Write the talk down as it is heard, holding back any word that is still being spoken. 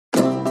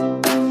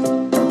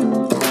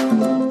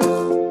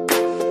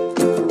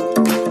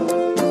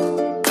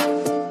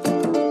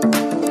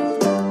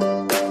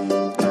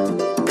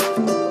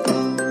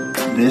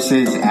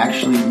This is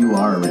Actually You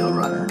Are a Real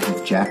Runner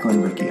with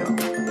Jacqueline Riccio.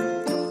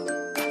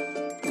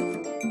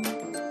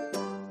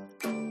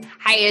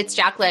 Hi, it's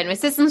Jacqueline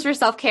with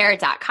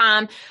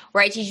systemsforselfcare.com,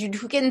 where I teach you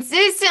to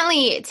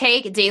consistently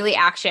take daily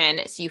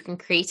action so you can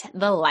create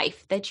the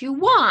life that you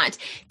want.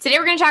 Today,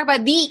 we're going to talk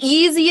about the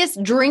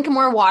easiest drink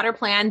more water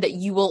plan that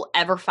you will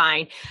ever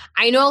find.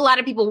 I know a lot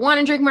of people want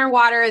to drink more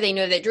water. They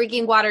know that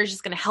drinking water is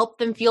just going to help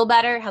them feel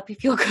better, help you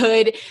feel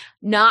good,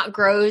 not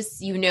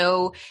gross. You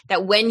know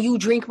that when you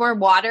drink more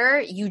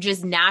water, you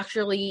just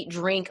naturally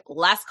drink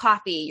less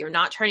coffee. You're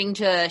not turning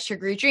to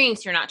sugary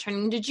drinks. You're not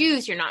turning to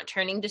juice. You're not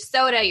turning to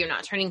soda. You're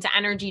not turning to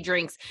energy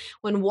drinks.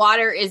 When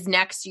water is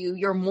next to you,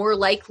 you're more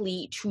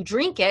likely to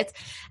drink it.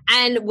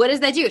 And what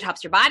does that do? It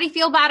helps your body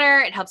feel better.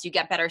 It helps you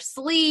get better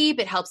sleep.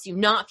 It helps you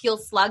not feel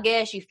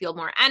sluggish. You feel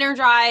more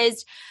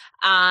energized.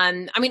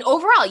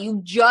 Overall,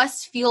 you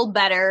just feel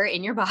better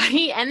in your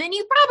body, and then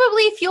you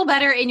probably feel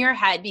better in your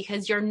head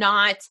because you're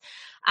not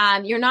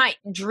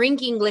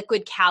drinking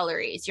liquid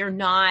calories. You're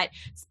not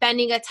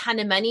spending a ton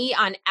of money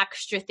on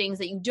extra things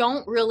that you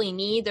don't really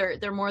need.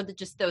 They're more than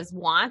just those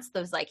wants,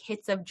 those like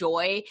hits of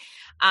joy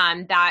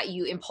that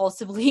you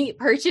impulsively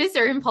purchase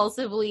or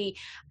impulsively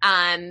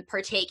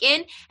partake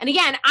in. And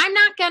again, I'm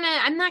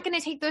not gonna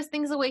take those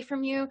things away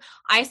from you.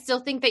 I still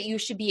think that you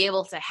should be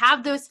able to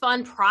have those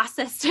fun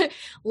processed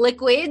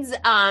liquids,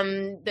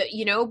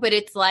 but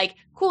it's like,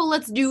 cool,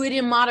 let's do it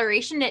in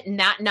moderation and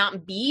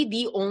not be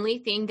the only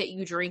thing that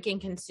you drink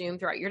and consume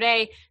throughout your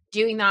day.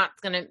 Doing that's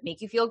going to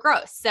make you feel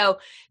gross. So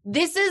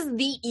this is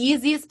the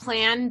easiest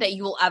plan that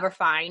you will ever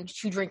find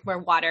to drink more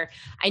water.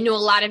 I know a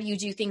lot of you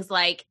do things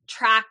like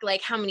track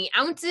like how many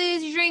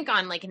ounces you drink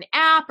on like an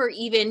app, or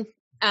even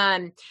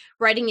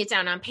writing it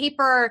down on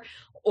paper,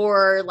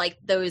 or like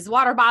those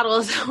water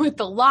bottles with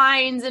the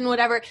lines and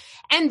whatever.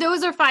 And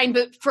those are fine.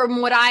 But from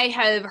what I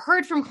have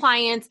heard from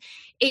clients,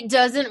 it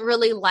doesn't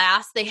really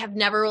last. They have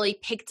never really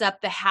picked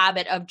up the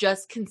habit of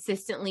just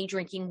consistently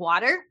drinking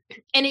water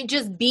and it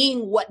just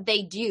being what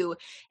they do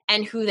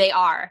and who they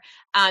are.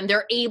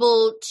 They're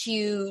able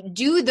to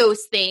do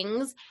those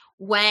things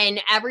when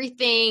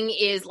everything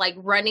is like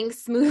running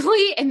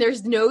smoothly and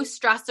there's no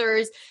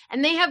stressors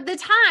and they have the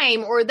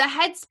time or the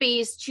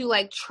headspace to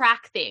like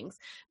track things.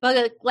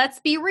 But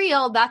let's be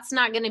real, that's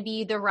not going to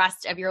be the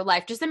rest of your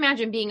life. Just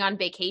imagine being on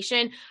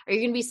vacation. Are you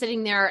going to be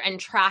sitting there and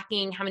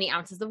tracking how many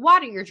ounces of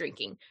water you're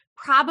drinking?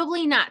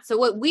 Probably not. So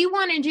what we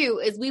want to do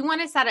is we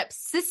want to set up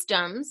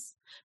systems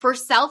for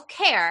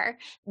self-care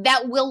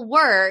that will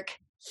work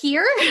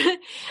here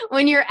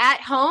when you're at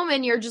home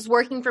and you're just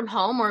working from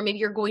home, or maybe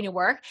you're going to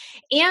work,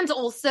 and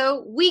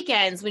also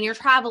weekends when you're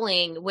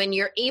traveling, when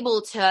you're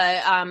able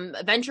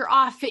to venture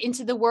off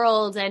into the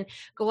world and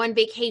go on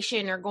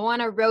vacation or go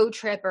on a road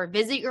trip or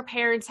visit your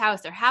parents'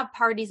 house or have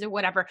parties or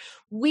whatever.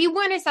 We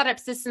want to set up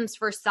systems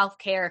for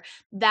self-care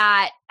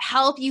that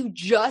help you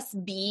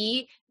just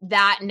be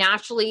that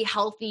naturally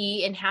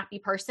healthy and happy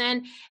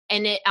person.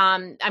 And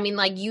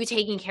you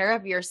taking care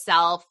of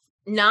yourself,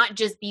 not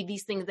just be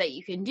these things that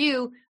you can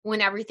do when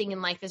everything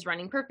in life is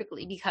running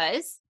perfectly,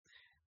 because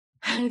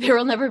there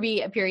will never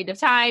be a period of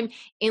time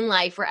in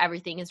life where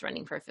everything is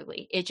running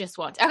perfectly. It just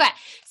won't. Okay.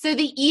 So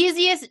the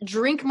easiest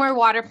drink more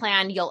water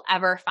plan you'll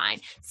ever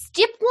find.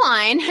 Step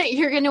one,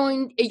 you're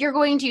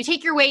going to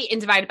take your weight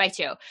and divide it by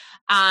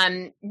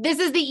 2. This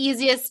is the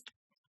easiest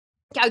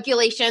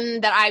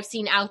calculation that I've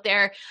seen out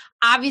there.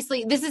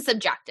 Obviously, this is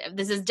subjective.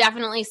 This is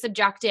definitely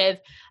subjective.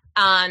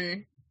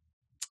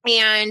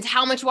 And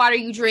how much water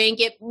you drink.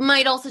 It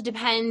might also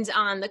depend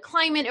on the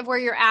climate of where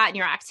you're at and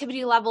your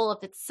activity level.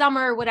 If it's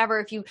summer,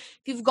 whatever, if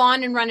you've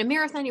gone and run a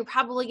marathon, you're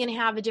probably going to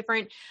have a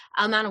different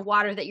amount of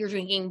water that you're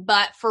drinking.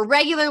 But for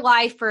regular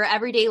life, for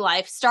everyday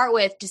life, start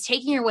with just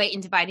taking your weight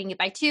and dividing it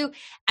by 2,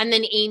 and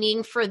then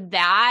aiming for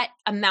that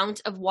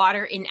amount of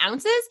water in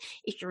ounces.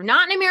 If you're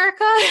not in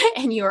America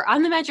and you're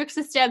on the metric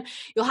system,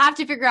 you'll have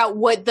to figure out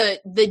what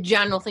the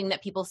general thing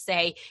that people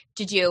say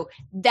to do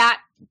that.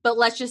 But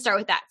let's just start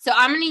with that. So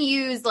I'm going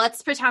to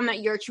let's pretend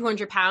that you're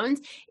 200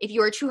 pounds. If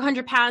you are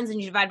 200 pounds and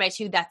you divide by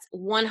 2, that's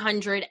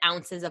 100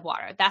 ounces of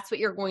water. That's what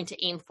you're going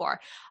to aim for.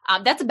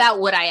 That's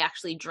about what I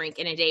actually drink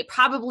in a day,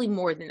 probably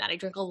more than that. I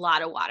drink a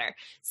lot of water.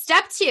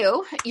 Step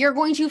 2, you're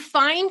going to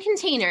find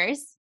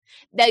containers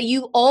that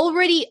you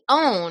already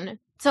own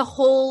to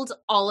hold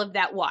all of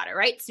that water,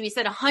 right? So we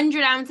said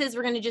 100 ounces.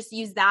 We're going to just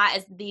use that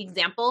as the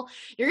example.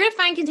 You're going to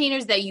find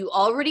containers that you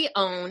already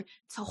own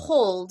to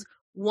hold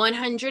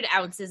 100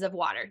 ounces of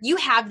water. You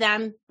have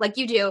them like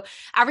you do.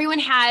 Everyone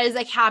has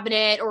a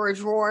cabinet or a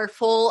drawer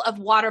full of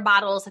water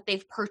bottles that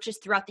they've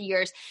purchased throughout the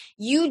years.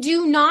 You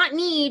do not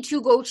need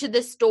to go to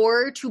the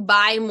store to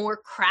buy more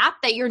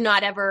crap that you're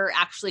not ever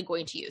actually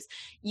going to use.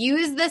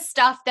 Use the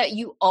stuff that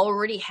you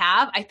already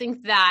have. I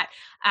think that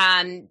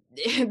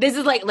this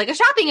is like a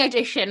shopping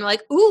addiction.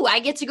 Like, ooh, I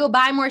get to go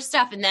buy more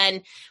stuff. And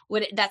then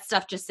that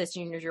stuff just sits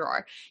in your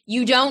drawer.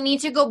 You don't need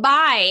to go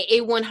buy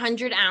a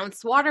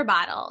 100-ounce water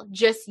bottle.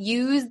 Just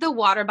use the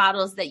water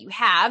bottles that you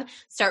have.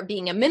 Start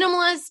being a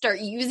minimalist. Start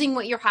using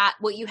what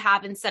you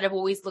have instead of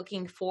always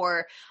looking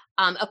for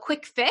a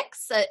quick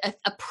fix,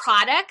 a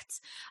product,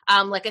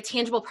 like a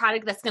tangible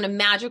product that's going to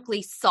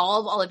magically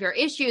solve all of your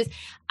issues,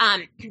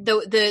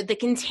 the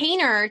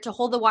container to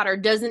hold the water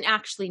doesn't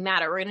actually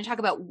matter. We're going to talk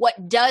about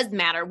what does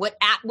matter, what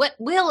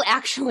will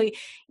actually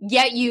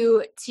get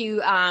you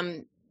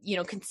to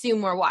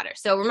consume more water.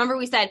 So remember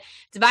we said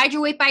divide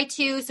your weight by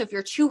 2. So if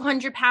you're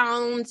 200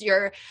 pounds,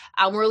 we're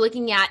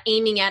looking at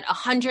aiming at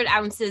 100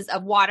 ounces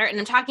of water. And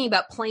I'm talking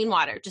about plain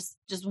water, just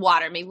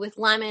water, maybe with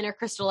lemon or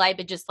Crystal Light,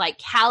 but just like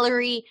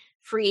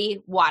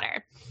calorie-free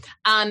water.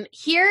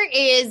 Here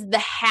is the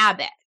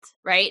habit,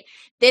 right?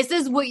 This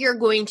is what you're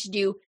going to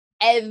do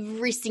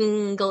every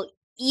single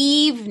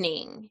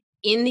evening.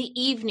 In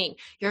the evening,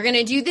 you're going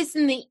to do this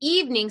in the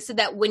evening so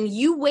that when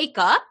you wake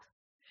up,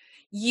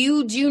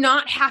 you do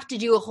not have to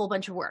do a whole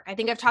bunch of work. I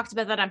think I've talked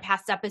about that on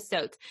past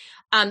episodes.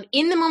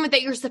 In the moment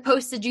that you're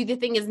supposed to do the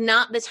thing is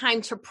not the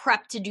time to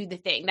prep to do the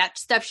thing. That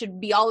stuff should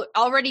be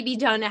already be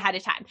done ahead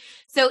of time.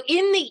 So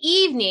in the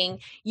evening,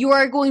 you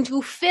are going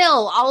to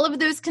fill all of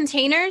those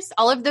containers,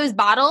 all of those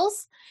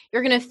bottles.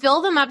 You're going to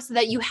fill them up so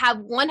that you have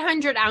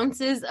 100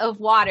 ounces of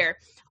water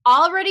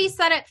already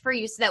set up for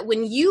you so that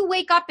when you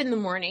wake up in the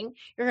morning,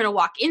 you're going to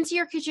walk into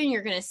your kitchen,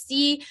 you're going to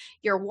see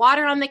your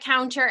water on the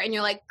counter, and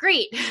you're like,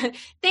 great,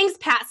 thanks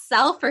past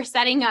self for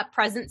setting up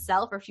present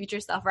self or future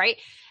self, right?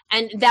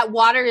 And that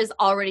water is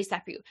already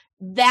set for you.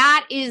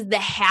 That is the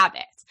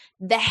habit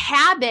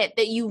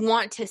that you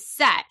want to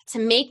set to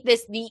make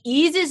this the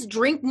easiest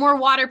drink more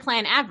water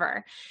plan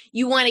ever.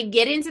 You want to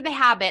get into the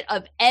habit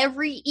of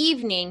every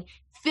evening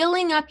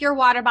filling up your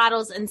water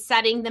bottles and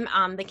setting them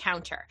on the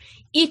counter.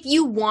 If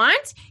you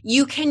want,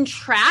 you can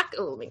track,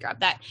 let me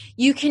grab that.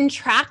 You can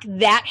track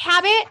that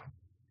habit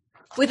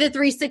with a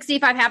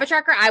 365 habit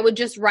tracker. I would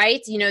just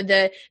write,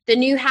 the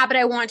new habit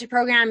I want to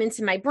program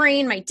into my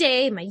brain, my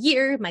day, my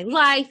year, my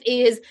life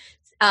is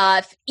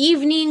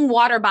evening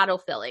water bottle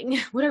filling,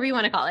 whatever you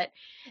want to call it.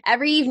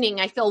 Every evening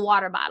I fill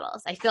water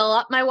bottles. I fill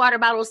up my water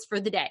bottles for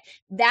the day.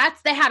 That's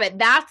the habit.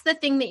 That's the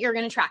thing that you're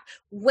going to track.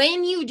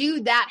 When you do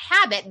that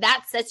habit,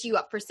 that sets you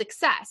up for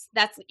success.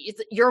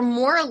 You're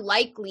more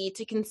likely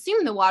to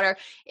consume the water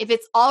if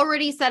it's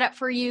already set up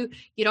for you.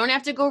 You don't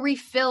have to go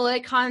refill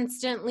it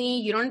constantly.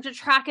 You don't have to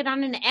track it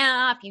on an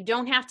app. You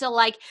don't have to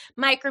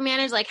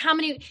micromanage, how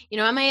many,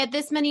 am I at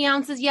this many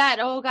ounces yet?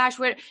 Oh gosh,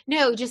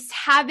 no, just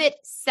have it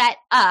set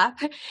up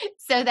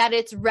so that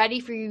it's ready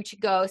for you to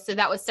go. So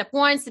that was step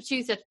 1, step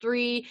 2, step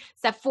 3.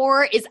 Step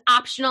 4 is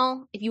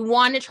optional. If you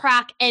want to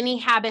track any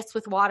habits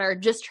with water,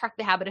 just track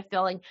the habit of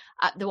filling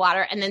up the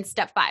water. And then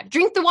step 5,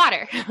 drink the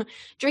water.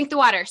 Drink the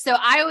water. So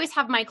I always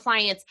have my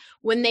clients,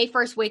 when they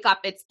first wake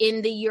up, it's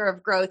in the Year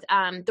of Growth,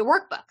 the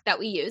workbook that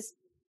we use.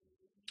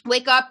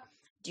 Wake up,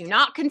 do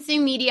not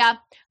consume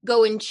media,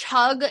 go and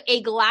chug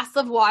a glass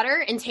of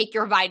water and take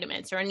your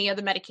vitamins or any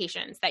other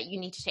medications that you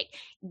need to take.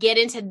 Get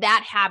into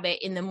that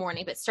habit in the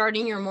morning, but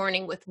starting your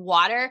morning with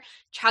water,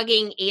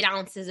 chugging 8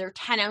 ounces or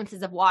 10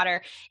 ounces of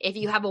water. If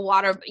you have a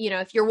water,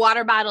 if your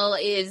water bottle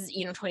is,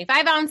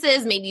 25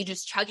 ounces, maybe you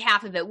just chug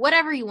half of it,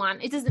 whatever you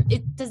want. It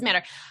doesn't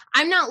matter.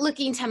 I'm not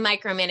looking to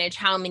micromanage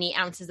how many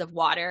ounces of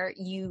water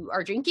you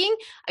are drinking.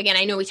 Again,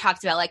 I know we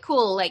talked about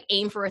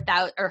aim for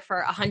 1,000 or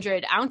for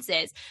 100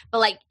 ounces,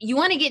 but you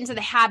want to get into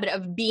the habit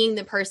of being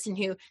the person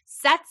who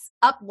sets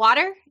up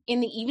water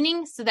in the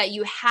evening so that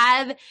you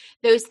have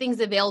those things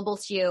available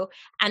to you.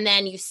 And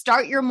then you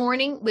start your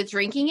morning with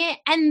drinking it.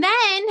 And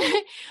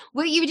then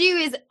what you do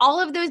is all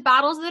of those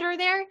bottles that are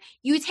there,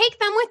 you take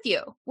them with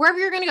you wherever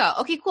you're going to go.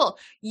 Okay, cool.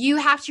 You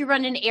have to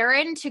run an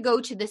errand to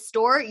go to the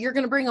store. You're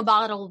going to bring a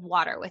bottle of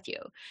water with you.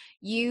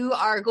 You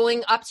are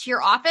going up to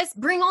your office,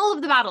 bring all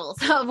of the bottles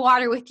of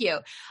water with you.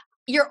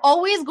 You're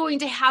always going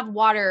to have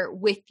water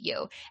with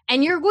you,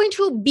 and you're going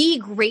to be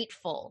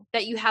grateful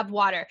that you have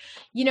water.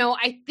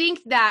 I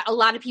think that a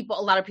lot of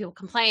people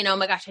complain, oh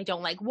my gosh, I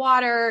don't like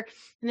water.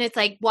 And it's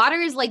water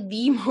is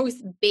the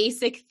most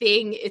basic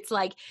thing. It's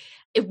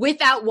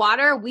without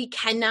water, we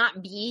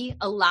cannot be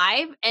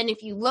alive. And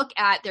if you look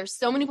at, there's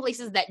so many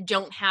places that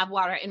don't have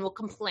water and will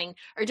complain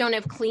or don't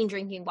have clean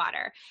drinking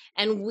water.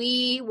 And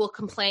we will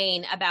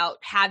complain about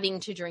having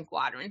to drink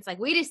water. And it's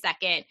wait a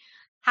second,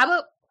 how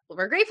about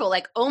we're grateful.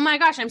 Oh my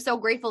gosh, I'm so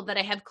grateful that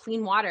I have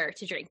clean water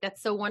to drink.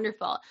 That's so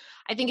wonderful.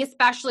 I think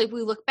especially if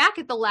we look back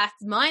at the last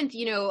month,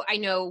 I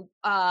know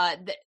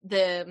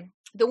the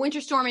winter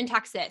storm in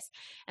Texas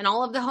and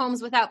all of the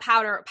homes without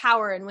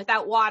power and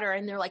without water,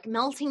 and they're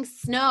melting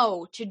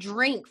snow to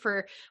drink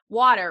for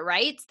water,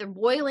 right? They're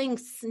boiling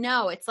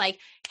snow. It's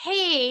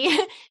hey, maybe I'm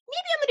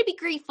going to be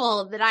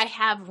grateful that I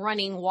have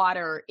running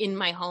water in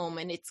my home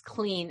and it's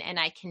clean and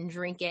I can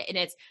drink it and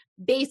it's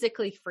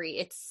basically free.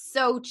 It's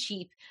so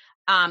cheap.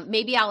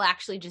 Maybe I'll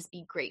actually just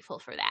be grateful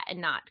for that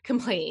and not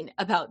complain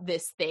about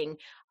this thing.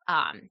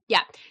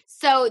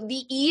 So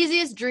the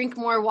easiest, drink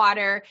more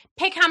water,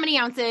 pick how many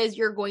ounces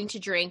you're going to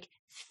drink,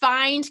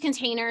 find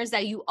containers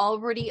that you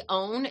already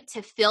own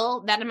to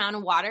fill that amount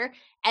of water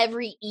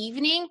every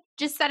evening.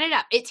 Just set it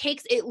up.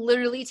 It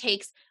literally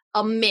takes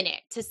a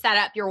minute to set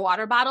up your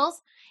water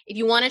bottles. If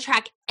you want to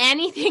track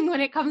anything when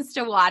it comes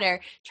to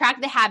water,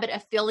 track the habit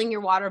of filling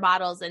your water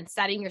bottles and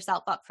setting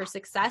yourself up for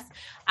success.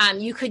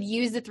 You could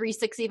use the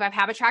 365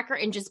 habit tracker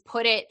and just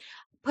put it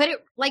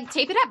like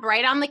tape it up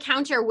right on the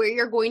counter where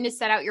you're going to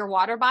set out your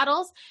water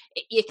bottles.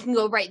 It can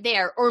go right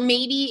there. Or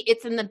maybe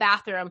it's in the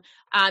bathroom.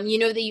 You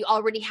know that you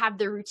already have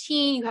the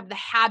routine. You have the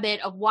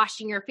habit of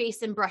washing your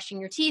face and brushing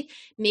your teeth.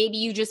 Maybe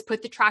you just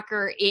put the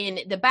tracker in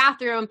the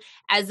bathroom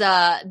as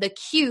the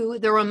cue,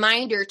 the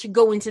reminder to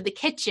go into the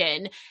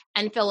kitchen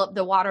and fill up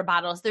the water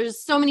bottles.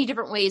 There's so many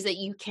different ways that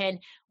you can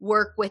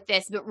work with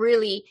this, but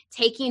really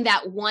taking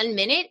that 1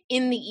 minute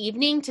in the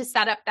evening to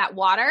set up that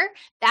water,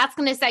 that's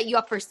going to set you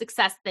up for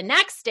success the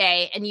next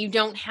day, and you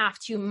don't have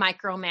to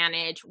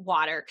micromanage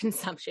water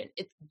consumption.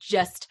 It's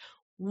just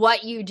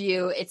what you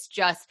do. It's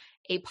just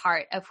a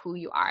part of who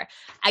you are.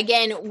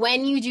 Again,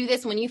 when you do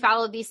this, when you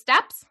follow these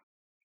steps,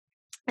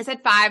 I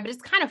said 5, but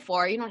it's kind of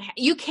 4.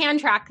 You can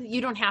track,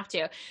 you don't have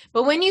to.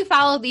 But when you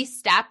follow these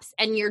steps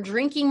and you're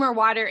drinking more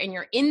water and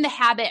you're in the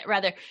habit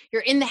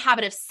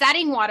of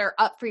setting water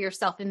up for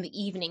yourself in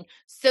the evening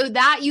so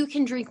that you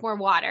can drink more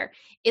water,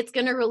 it's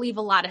going to relieve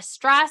a lot of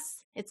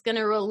stress. It's going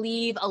to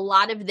relieve a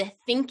lot of the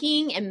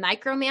thinking and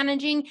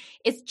micromanaging.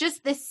 It's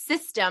just this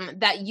system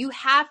that you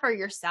have for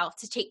yourself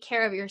to take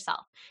care of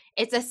yourself.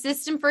 It's a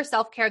system for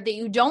self-care that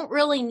you don't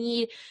really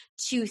need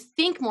to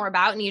think more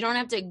about, and you don't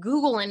have to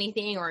Google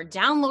anything or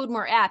download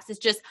more apps. It's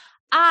just,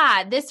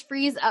 this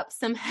frees up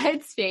some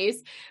headspace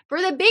for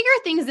the bigger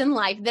things in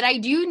life that I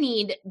do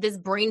need this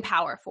brain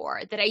power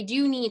for, that I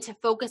do need to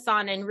focus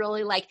on and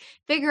really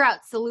figure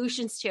out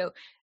solutions to.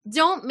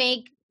 Don't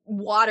make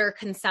water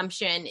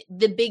consumption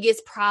the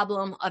biggest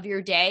problem of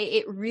your day.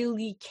 It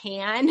really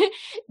can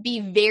be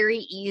very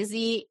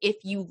easy if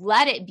you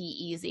let it be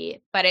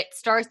easy, but it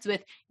starts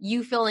with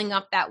you filling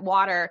up that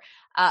water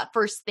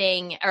last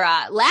thing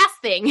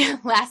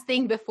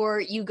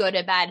before you go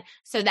to bed,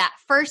 so that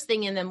first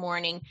thing in the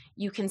morning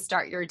you can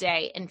start your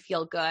day and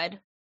feel good.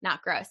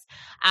 Not gross.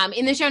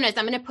 In the show notes,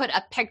 I'm going to put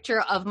a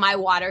picture of my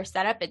water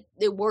setup.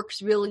 It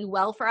works really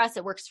well for us.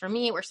 It works for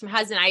me. It works for my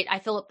husband. I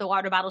fill up the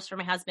water bottles for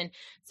my husband,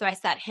 so I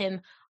set him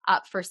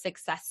up for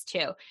success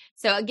too.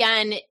 So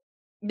again,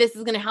 this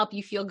is going to help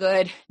you feel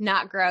good,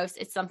 not gross.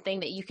 It's something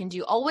that you can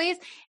do always.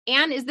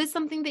 And is this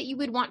something that you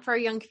would want for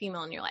a young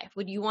female in your life?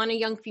 Would you want a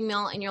young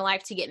female in your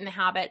life to get in the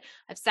habit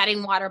of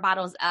setting water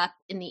bottles up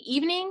in the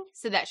evening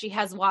so that she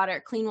has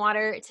clean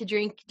water to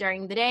drink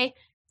during the day?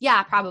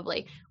 Yeah,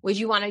 probably. Would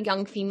you want a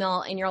young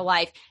female in your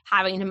life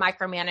having to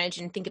micromanage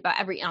and think about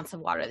every ounce of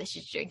water that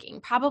she's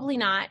drinking? Probably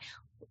not.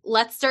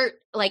 Let's start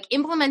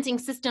implementing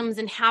systems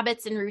and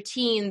habits and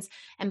routines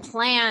and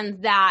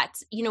plans that,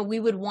 we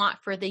would want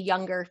for the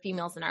younger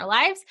females in our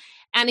lives.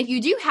 And if you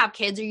do have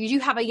kids, or you do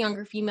have a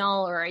younger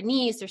female or a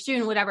niece or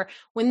student, whatever,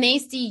 when they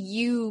see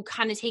you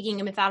kind of taking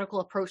a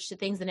methodical approach to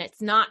things and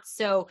it's not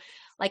so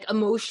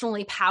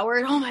emotionally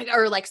powered, oh my God,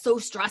 or so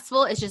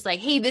stressful. It's just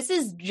hey, this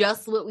is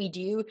just what we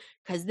do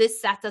because this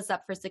sets us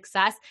up for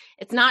success.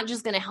 It's not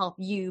just going to help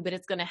you, but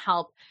it's going to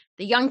help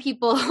the young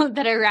people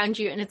that are around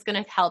you, and it's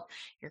going to help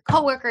your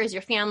coworkers,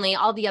 your family,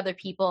 all the other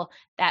people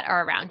that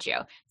are around you.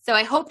 So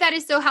I hope that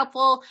is so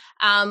helpful.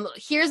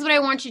 Here's what I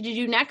want you to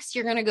do next.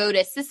 You're going to go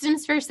to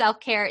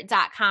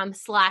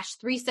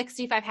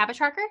systemsforselfcare.com/365 habit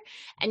tracker,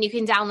 and you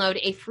can download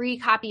a free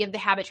copy of the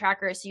habit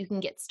tracker so you can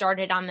get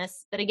started on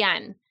this. But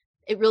again,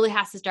 it really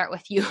has to start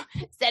with you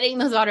setting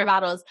those water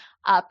bottles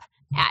up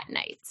at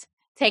night.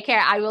 Take care.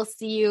 I will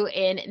see you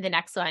in the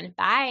next one.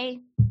 Bye.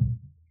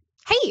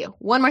 Hey,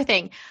 one more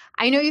thing.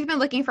 I know you've been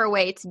looking for a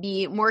way to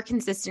be more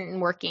consistent in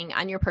working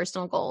on your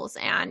personal goals,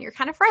 and you're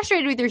kind of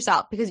frustrated with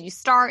yourself because you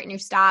start and you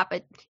stop,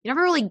 but you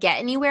never really get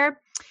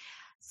anywhere.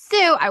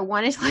 So I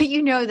wanted to let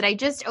you know that I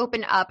just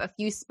opened up a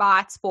few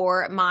spots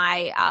for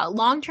my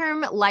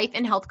long-term life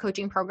and health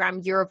coaching program,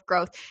 Year of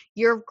Growth.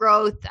 Year of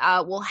Growth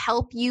will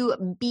help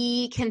you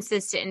be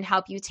consistent and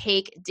help you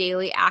take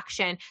daily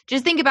action.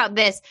 Just think about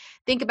this.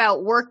 Think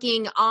about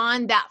working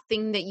on that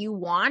thing that you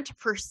want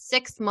for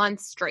 6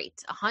 months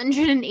straight,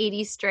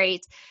 180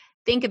 straight.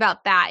 Think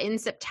about that in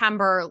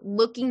September,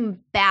 looking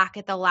back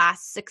at the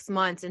last 6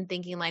 months and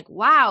thinking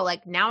wow,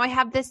 now I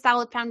have this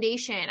solid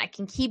foundation. I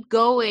can keep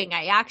going.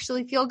 I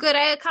actually feel good.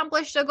 I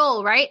accomplished a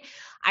goal, right?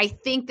 I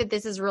think that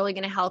this is really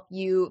going to help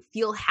you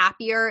feel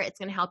happier. It's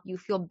going to help you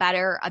feel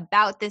better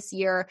about this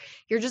year.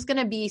 You're just going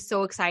to be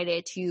so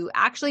excited to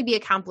actually be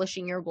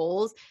accomplishing your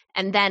goals.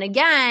 And then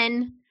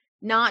again,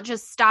 not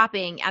just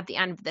stopping at the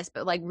end of this,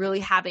 but really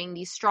having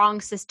these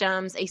strong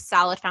systems, a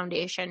solid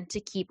foundation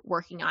to keep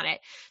working on it.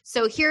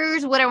 So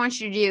here's what I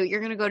want you to do. You're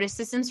going to go to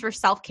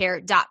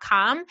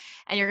systemsforselfcare.com,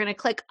 and you're going to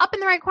click up in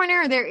the right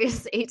corner. There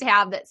is a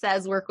tab that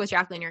says Work with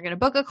Jacqueline. You're going to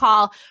book a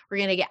call. We're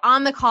going to get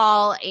on the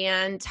call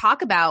and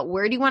talk about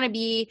where do you want to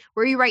be?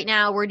 Where are you right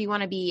now? Where do you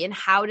want to be? And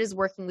how does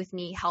working with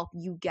me help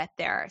you get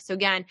there? So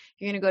again,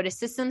 you're going to go to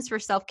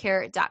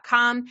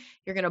systemsforselfcare.com.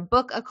 You're going to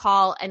book a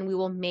call, and we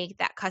will make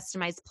that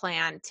customized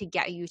plan to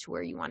get you to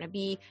where you want to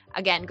be.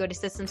 Again, go to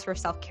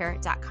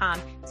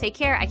systemsforselfcare.com. Take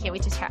care. I can't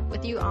wait to chat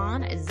with you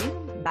on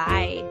Zoom.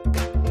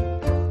 Bye.